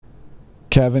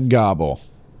Kevin Gobble.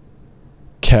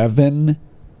 Kevin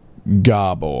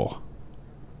Gobble.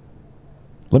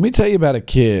 Let me tell you about a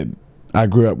kid I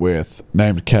grew up with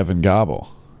named Kevin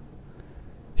Gobble.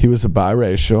 He was a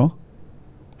biracial,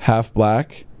 half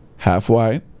black, half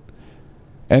white.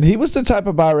 And he was the type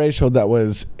of biracial that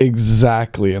was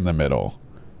exactly in the middle.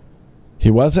 He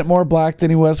wasn't more black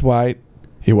than he was white.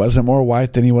 He wasn't more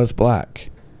white than he was black.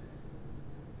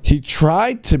 He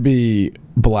tried to be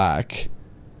black,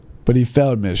 but he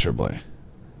failed miserably.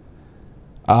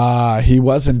 He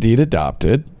was indeed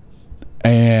adopted,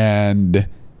 and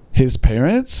his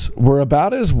parents were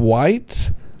about as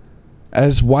white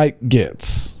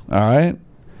gets. All right?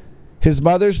 His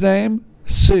mother's name,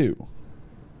 Sue.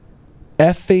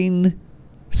 Effing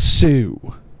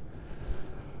Sue.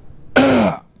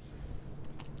 The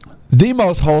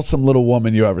most wholesome little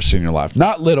woman you ever seen in your life.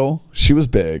 Not little, she was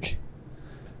big,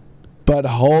 but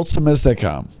wholesome as they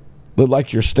come. Looked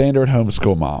like your standard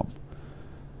homeschool mom.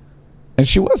 And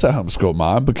she was a homeschool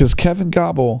mom because Kevin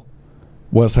Gobble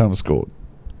was homeschooled.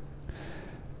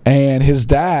 And his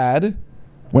dad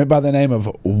went by the name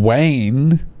of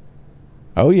Wayne.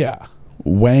 Oh yeah,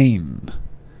 Wayne.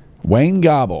 Wayne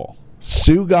Gobble.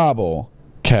 Sue Gobble.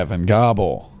 Kevin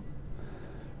Gobble.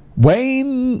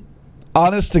 Wayne,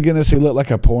 honest to goodness, he looked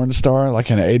like a porn star, like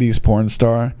an 80s porn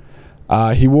star.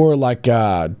 He wore like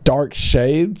dark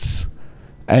shades,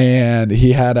 and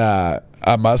he had a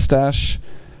mustache,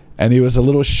 and he was a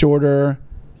little shorter,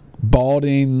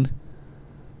 balding,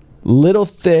 little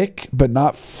thick, but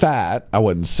not fat, I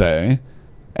wouldn't say.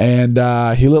 And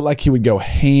he looked like he would go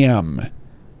ham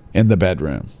in the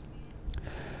bedroom.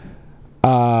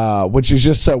 Which is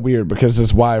just so weird because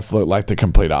his wife looked like the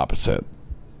complete opposite.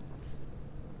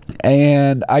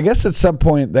 And I guess at some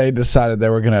point they decided they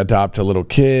were going to adopt a little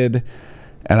kid.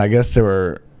 And I guess they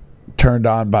were turned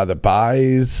on by the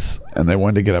buys, and they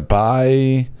wanted to get a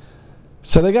buy.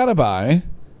 So they got a buy,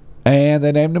 and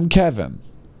they named him Kevin.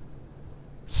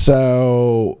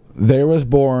 So there was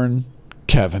born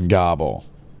Kevin Gobble.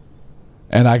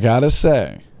 And I got to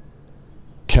say,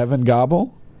 Kevin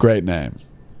Gobble, great name.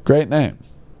 Great name.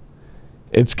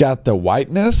 It's got the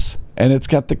whiteness, and it's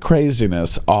got the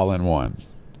craziness all in one.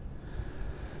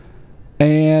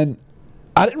 And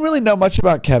I didn't really know much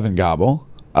about Kevin Gobble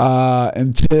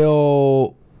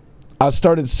until I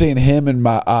started seeing him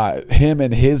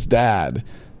and his dad.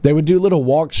 They would do little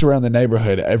walks around the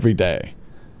neighborhood every day.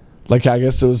 Like, I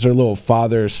guess it was their little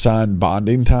father-son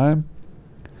bonding time.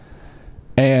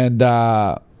 And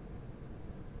I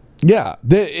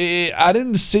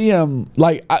didn't see him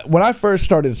when I first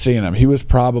started seeing him. He was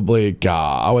probably,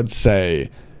 I would say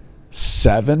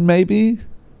 7, maybe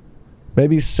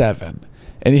 7.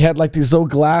 And he had like these little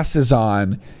glasses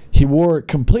on. He wore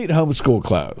complete homeschool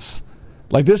clothes.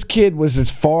 Like, this kid was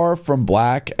as far from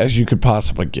black as you could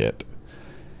possibly get.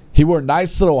 He wore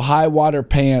nice little high water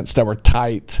pants that were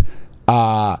tight,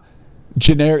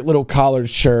 generic little collared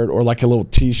shirt, or like a little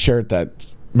t-shirt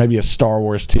that maybe a Star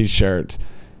Wars t-shirt.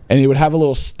 And he would have a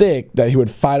little stick that he would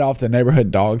fight off the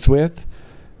neighborhood dogs with.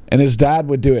 And his dad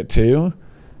would do it too.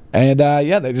 And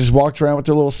they just walked around with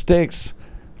their little sticks,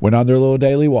 went on their little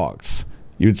daily walks.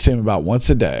 You'd see him about once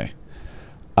a day.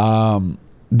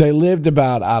 They lived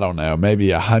about, I don't know,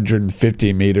 maybe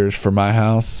 150 meters from my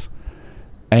house.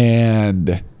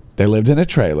 And they lived in a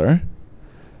trailer.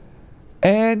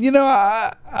 And, you know,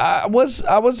 I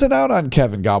wasn't out on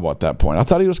Kevin Gobble at that point. I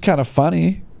thought he was kind of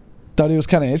funny. Thought he was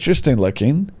kind of interesting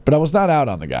looking. But I was not out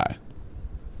on the guy.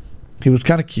 He was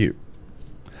kind of cute.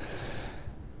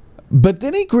 But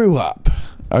then he grew up,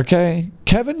 okay?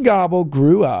 Kevin Gobble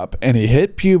grew up, and he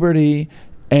hit puberty,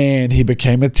 and he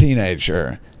became a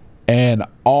teenager. And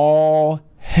all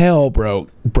hell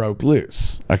broke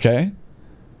loose, okay?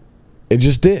 It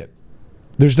just did.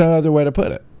 There's no other way to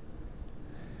put it.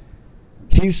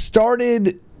 He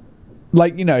started,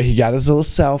 he got his little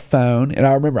cell phone. And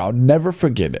I remember, I'll never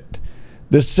forget it.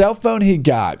 The cell phone he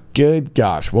got, good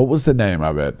gosh, what was the name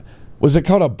of it? Was it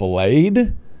called a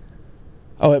Blade?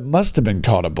 Oh, it must have been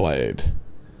called a Blade.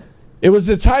 It was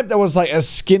the type that was like as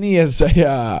skinny as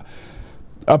a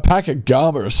pack of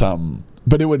gum or something.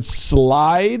 But it would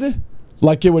slide,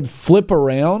 like it would flip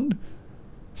around.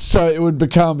 So it would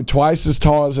become twice as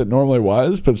tall as it normally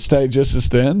was, but stay just as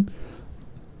thin.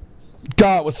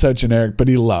 God, it was so generic, but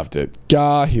he loved it.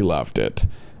 God, he loved it.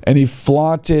 And he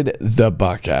flaunted the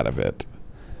buck out of it.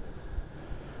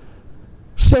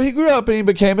 So he grew up and he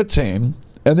became a teen.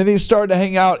 And then he started to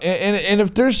hang out. And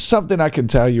if there's something I can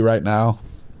tell you right now,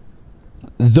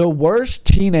 the worst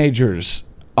teenagers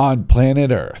on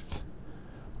planet Earth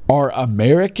are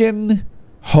American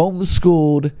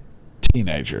homeschooled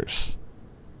teenagers.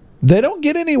 They don't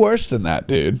get any worse than that,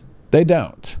 dude. They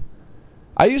don't.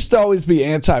 I used to always be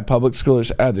anti-public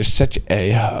schoolers. Oh, they're such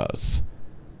a-holes.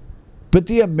 But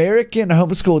the American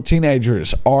homeschool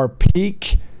teenagers are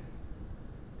peak,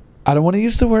 I don't want to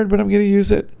use the word, but I'm going to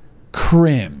use it,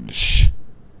 cringe.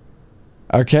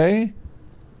 Okay?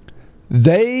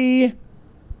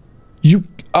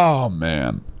 Oh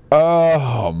man,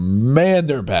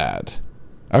 they're bad.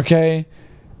 Okay?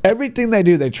 Everything they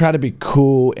do, they try to be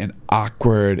cool and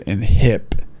awkward and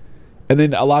hip. And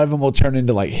then a lot of them will turn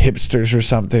into like hipsters or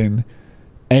something.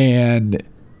 And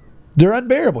they're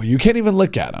unbearable. You can't even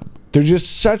look at them. They're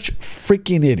just such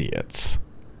freaking idiots.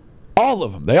 All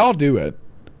of them. They all do it.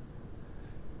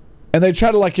 And they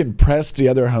try to like impress the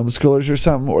other homeschoolers or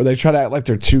something, or they try to act like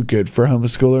they're too good for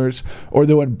homeschoolers, or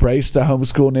they'll embrace the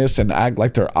homeschoolness and act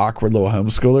like they're awkward little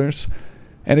homeschoolers.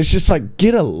 And it's just like,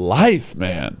 get a life,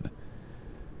 man.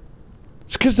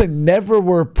 It's because they never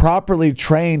were properly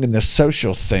trained in the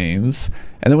social scenes,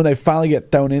 and then when they finally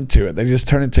get thrown into it, they just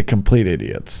turn into complete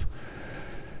idiots.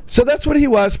 So that's what he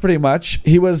was, pretty much.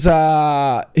 He was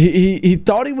he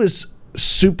thought he was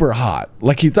super hot,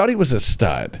 like he thought he was a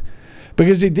stud.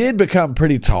 Because he did become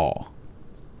pretty tall.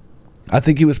 I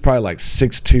think he was probably like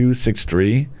 6'2",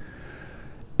 6'3".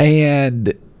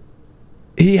 And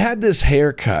he had this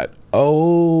haircut.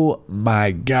 Oh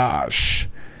my gosh.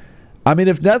 I mean,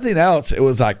 if nothing else, it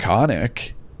was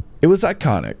iconic. It was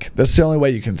iconic. That's the only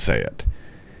way you can say it.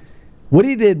 What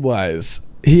he did was,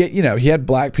 he had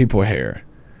black people hair.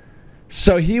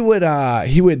 So he would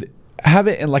have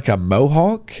it in like a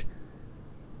mohawk.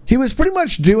 He was pretty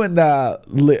much doing the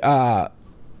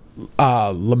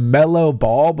LaMelo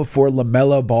Ball before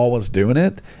LaMelo Ball was doing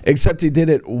it, except he did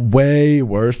it way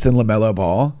worse than LaMelo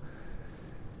Ball.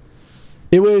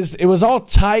 It was all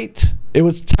tight. It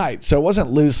was tight, so it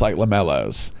wasn't loose like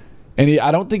LaMelo's. And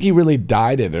I don't think he really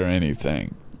dyed it or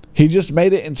anything. He just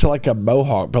made it into like a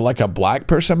mohawk, but like a black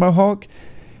person mohawk.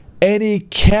 And he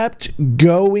kept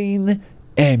going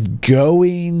and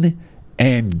going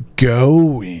and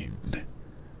going.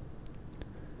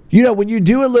 You know, when you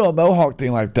do a little mohawk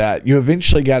thing like that, you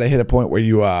eventually got to hit a point where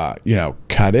you,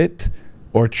 cut it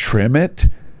or trim it.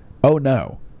 Oh,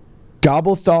 no.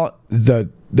 Gobble thought the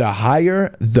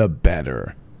higher, the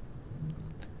better.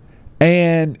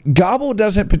 And Gobble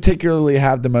doesn't particularly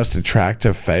have the most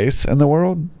attractive face in the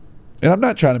world. And I'm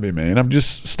not trying to be mean. I'm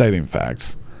just stating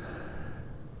facts.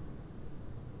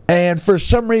 And for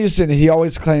some reason, he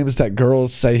always claims that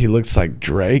girls say he looks like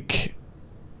Drake.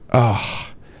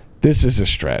 Oh, this is a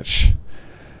stretch.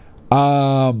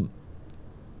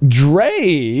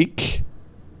 Drake,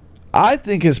 I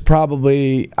think he's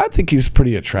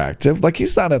pretty attractive. Like,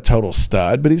 he's not a total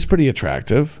stud, but he's pretty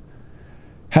attractive.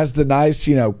 Has the nice,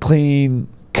 clean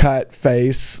cut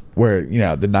face where,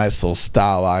 the nice little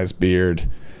stylized beard.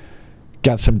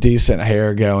 Got some decent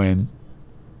hair going.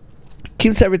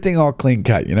 Keeps everything all clean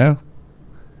cut,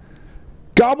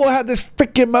 Gobble had this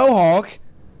freaking mohawk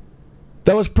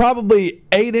that was probably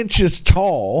 8 inches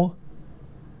tall.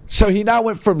 So he now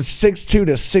went from 6'2" to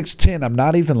 6'10". I'm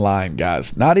not even lying,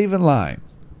 guys. Not even lying.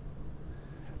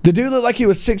 The dude looked like he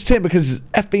was 6'10" because his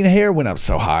effing hair went up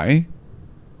so high.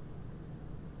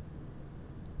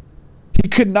 He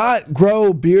could not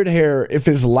grow beard hair if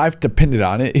his life depended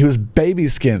on it. He was baby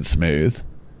skin smooth.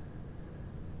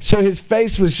 So his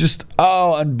face was just,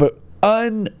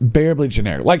 unbearably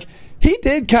generic. Like, he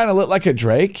did kind of look like a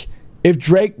Drake if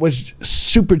Drake was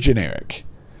super generic.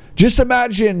 Just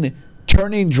imagine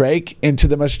turning Drake into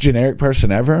the most generic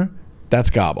person ever. That's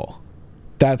Gobble.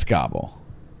 That's Gobble.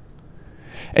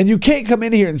 And you can't come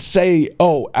in here and say,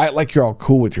 act like you're all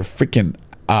cool with your freaking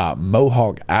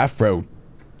mohawk afro,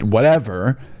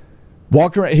 whatever.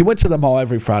 Walk around. He went to the mall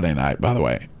every Friday night, by the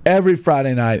way. Every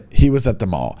Friday night, he was at the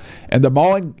mall. And the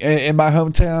mall in my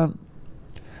hometown,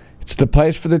 it's the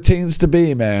place for the teens to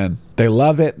be, man. They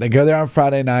love it. They go there on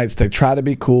Friday nights. They try to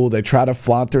be cool. They try to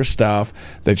flaunt their stuff.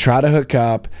 They try to hook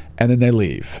up, and then they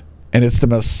leave. And it's the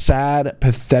most sad,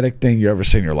 pathetic thing you ever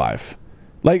seen in your life.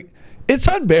 Like, it's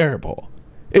unbearable.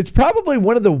 It's probably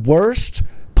one of the worst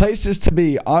places to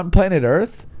be on planet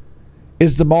Earth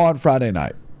is the mall on Friday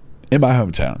night in my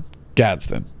hometown,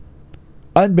 Gadsden.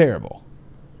 Unbearable.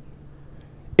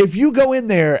 If you go in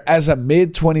there as a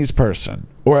mid-20s person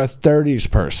or a 30s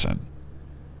person,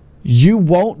 you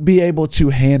won't be able to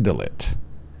handle it.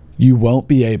 You won't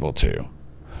be able to.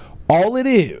 All it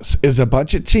is a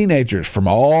bunch of teenagers from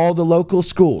all the local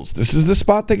schools. This is the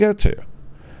spot they go to.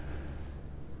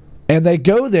 And they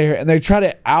go there and they try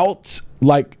to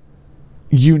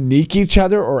unique each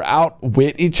other or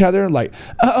outwit each other. Like,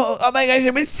 oh my gosh,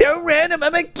 it was so random. Oh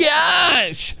my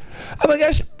gosh.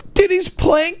 Dude, he's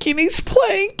planking. He's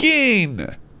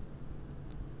planking.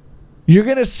 You're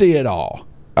going to see it all.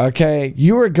 Okay?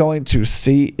 You are going to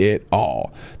see it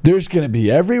all. There's going to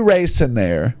be every race in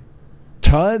there.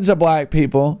 Tons of black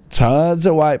people. Tons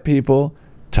of white people.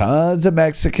 Tons of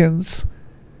Mexicans.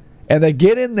 And they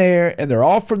get in there, and they're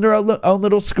all from their own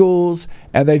little schools,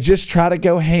 and they just try to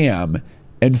go ham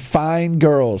and find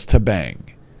girls to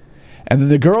bang. And then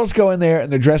the girls go in there,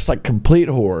 and they're dressed like complete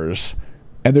whores,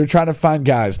 and they're trying to find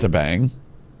guys to bang.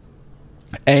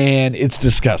 And it's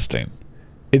disgusting.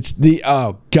 It's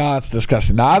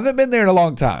disgusting. Now, I haven't been there in a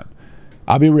long time.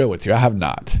 I'll be real with you. I have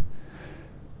not.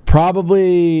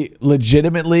 Probably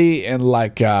legitimately in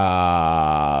like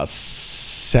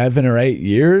 7 or 8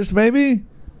 years, maybe.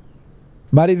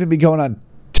 Might even be going on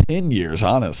 10 years,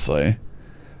 honestly.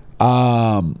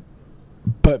 But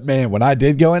man, when I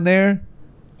did go in there,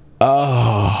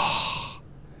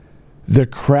 the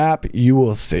crap you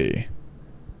will see.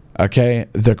 Okay?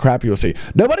 The crap you will see.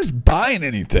 Nobody's buying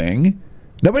anything.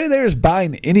 Nobody there is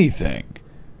buying anything.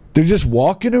 They're just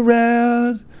walking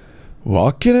around,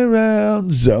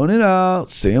 zoning out,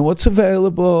 seeing what's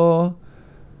available.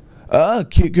 Oh,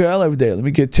 cute girl over there. Let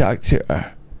me get talk to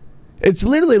her. It's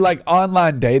literally like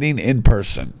online dating in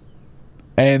person.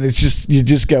 And it's just, you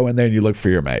just go in there and you look for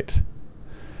your mate.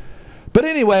 But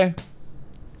anyway,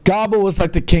 Gobble was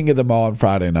like the king of them all on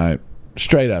Friday night.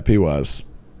 Straight up, he was.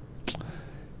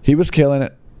 He was killing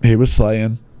it. He was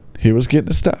slaying. He was getting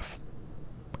his stuff.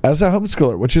 As a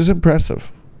homeschooler, which is impressive.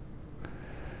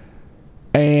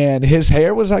 And his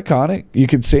hair was iconic. You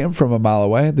could see him from a mile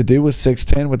away. The dude was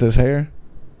 6'10" with his hair.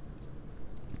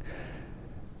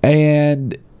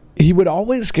 And he would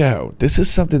always go, this is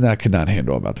something that I could not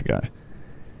handle about the guy.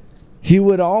 He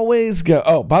would always go,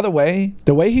 oh, by the way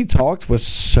he talked was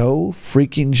so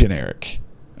freaking generic.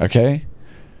 Okay?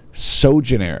 So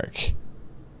generic.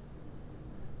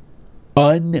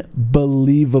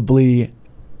 Unbelievably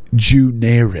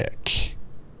generic.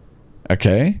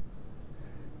 Okay?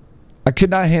 I could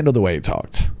not handle the way he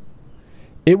talked.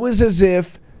 It was as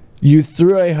if you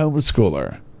threw a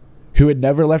homeschooler who had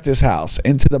never left his house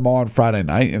into the mall on Friday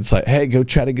night and it's like, hey, go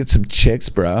try to get some chicks,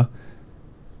 bro.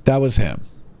 That was him.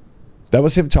 That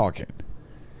was him talking.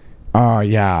 Oh,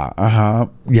 yeah. Uh-huh.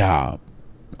 Yeah.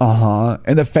 Uh-huh.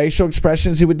 And the facial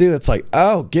expressions he would do, it's like,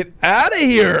 oh, get out of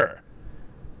here.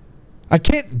 I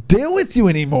can't deal with you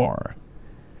anymore.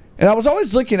 And I was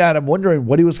always looking at him wondering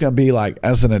what he was going to be like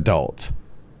as an adult.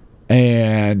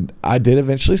 And I did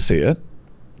eventually see it.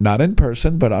 Not in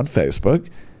person, but on Facebook.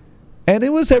 And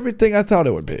it was everything I thought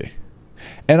it would be.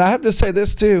 And I have to say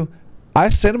this too. I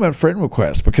sent him a friend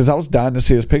request because I was dying to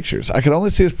see his pictures. I could only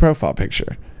see his profile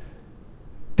picture.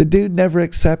 The dude never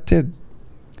accepted.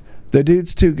 The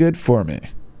dude's too good for me.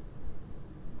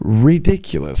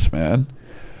 Ridiculous, man.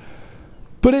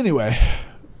 But anyway,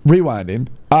 rewinding.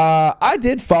 I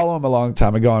did follow him a long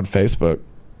time ago on Facebook.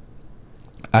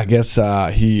 I guess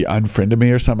he unfriended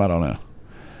me or something. I don't know.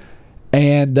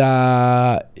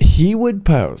 And he would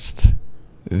post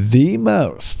the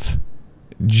most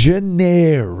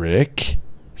generic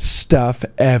stuff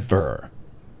ever.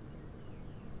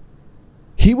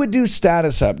 He would do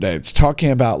status updates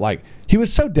talking about, like, he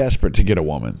was so desperate to get a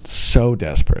woman. So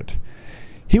desperate.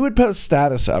 He would post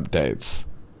status updates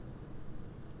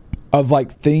of,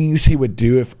 like, things he would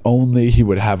do if only he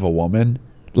would have a woman.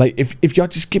 Like, if y'all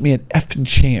just give me an effing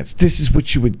chance, this is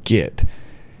what you would get.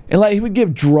 And, like, he would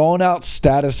give drawn-out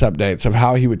status updates of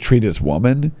how he would treat his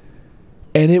woman.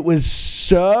 And it was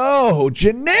so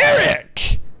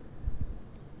generic.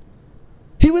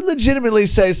 He would legitimately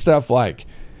say stuff like,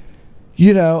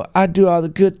 you know, I do all the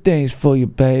good things for you,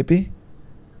 baby.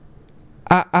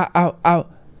 I'll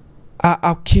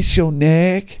kiss your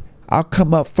neck. I'll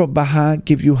come up from behind,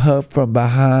 give you a hug from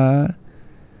behind.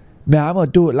 Man, I'm going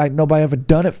to do it like nobody ever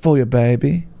done it for you,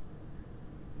 baby.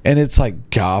 And it's like,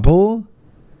 Gobble?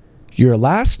 Your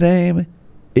last name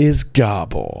is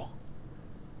Gobble.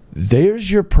 There's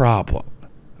your problem.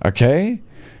 Okay?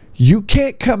 You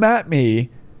can't come at me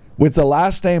with the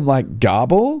last name like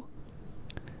Gobble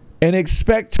and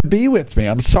expect to be with me.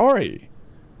 I'm sorry.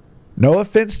 No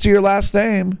offense to your last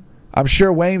name. I'm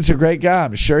sure Wayne's a great guy.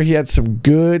 I'm sure he had some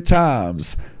good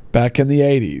times back in the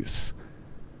 80s.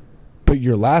 But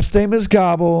your last name is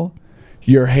Gobble.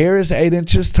 Your hair is 8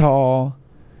 inches tall.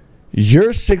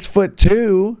 You're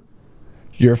 6'2".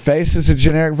 Your face is a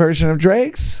generic version of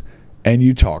Drake's. And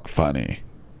you talk funny.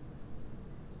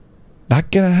 Not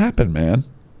gonna happen, man.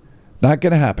 Not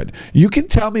gonna happen. You can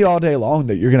tell me all day long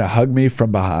that you're gonna hug me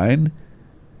from behind.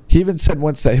 He even said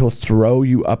once that he'll throw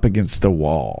you up against the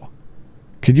wall.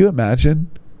 Could you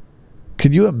imagine?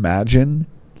 Could you imagine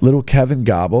little Kevin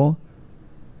Gobble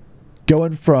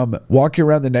going from walking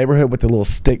around the neighborhood with a little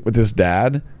stick with his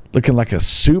dad, looking like a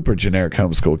super generic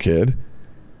homeschool kid,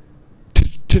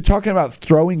 to talking about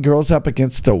throwing girls up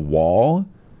against a wall.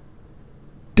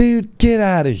 Dude, get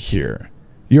out of here.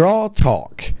 You're all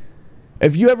talk.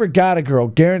 If you ever got a girl,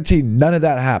 guaranteed none of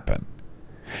that happened.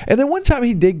 And then one time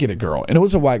he did get a girl, and it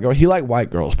was a white girl. He liked white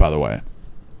girls, by the way.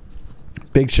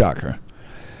 Big shocker.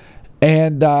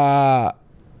 And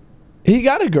he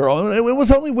got a girl, and it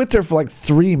was only with her for like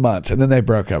 3 months, and then they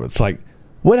broke up. It's like,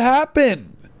 what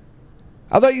happened?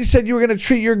 I thought you said you were going to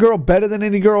treat your girl better than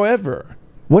any girl ever.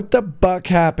 What the buck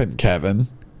happened, Kevin?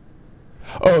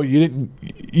 Oh,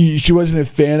 she wasn't a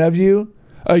fan of you?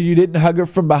 Oh, you didn't hug her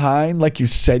from behind like you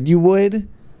said you would?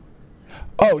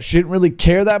 Oh, she didn't really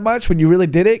care that much when you really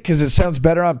did it because it sounds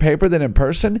better on paper than in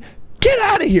person? Get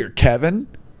out of here, Kevin.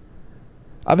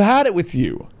 I've had it with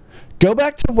you. Go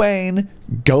back to Wayne.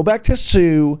 Go back to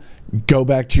Sue. Go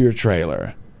back to your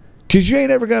trailer. Because you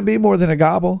ain't ever going to be more than a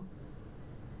gobble.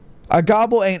 A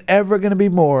gobble ain't ever going to be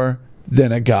more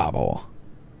than a gobble.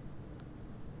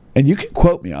 And you can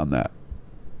quote me on that.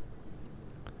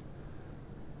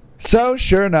 So,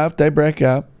 sure enough, they break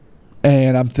up.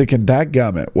 And I'm thinking,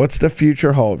 dadgummit, what's the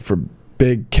future hold for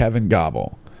big Kevin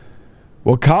Gobble?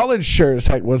 Well, college sure as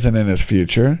heck wasn't in his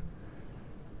future.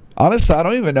 Honestly, I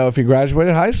don't even know if he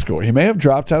graduated high school. He may have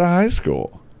dropped out of high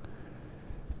school.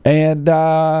 And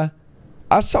I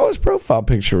saw his profile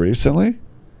picture recently.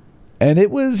 And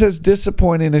it was as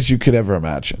disappointing as you could ever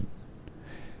imagine.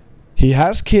 He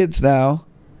has kids now.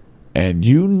 And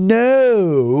you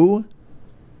know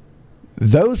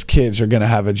those kids are going to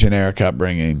have a generic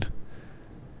upbringing.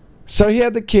 So he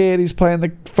had the kid. He's playing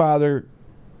the father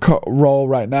role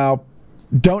right now.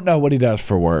 Don't know what he does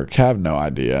for work. Have no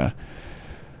idea.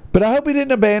 But I hope he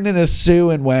didn't abandon his Sue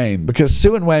and Wayne, because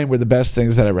Sue and Wayne were the best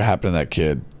things that ever happened to that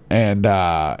kid. And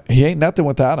he ain't nothing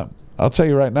without him. I'll tell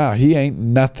you right now, he ain't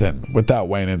nothing without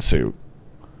Wayne and Sue.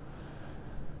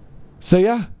 So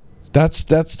yeah, that's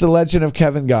the legend of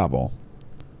Kevin Gobble.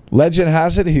 Legend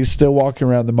has it he's still walking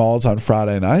around the malls on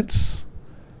Friday nights.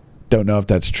 Don't know if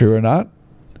that's true or not.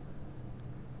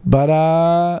 But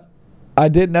I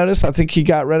did notice, I think he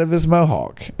got rid of his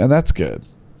mohawk. And that's good.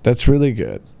 That's really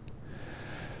good.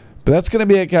 But that's going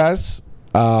to be it, guys.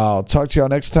 I'll talk to y'all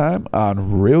next time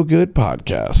on Real Good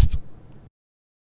Podcast.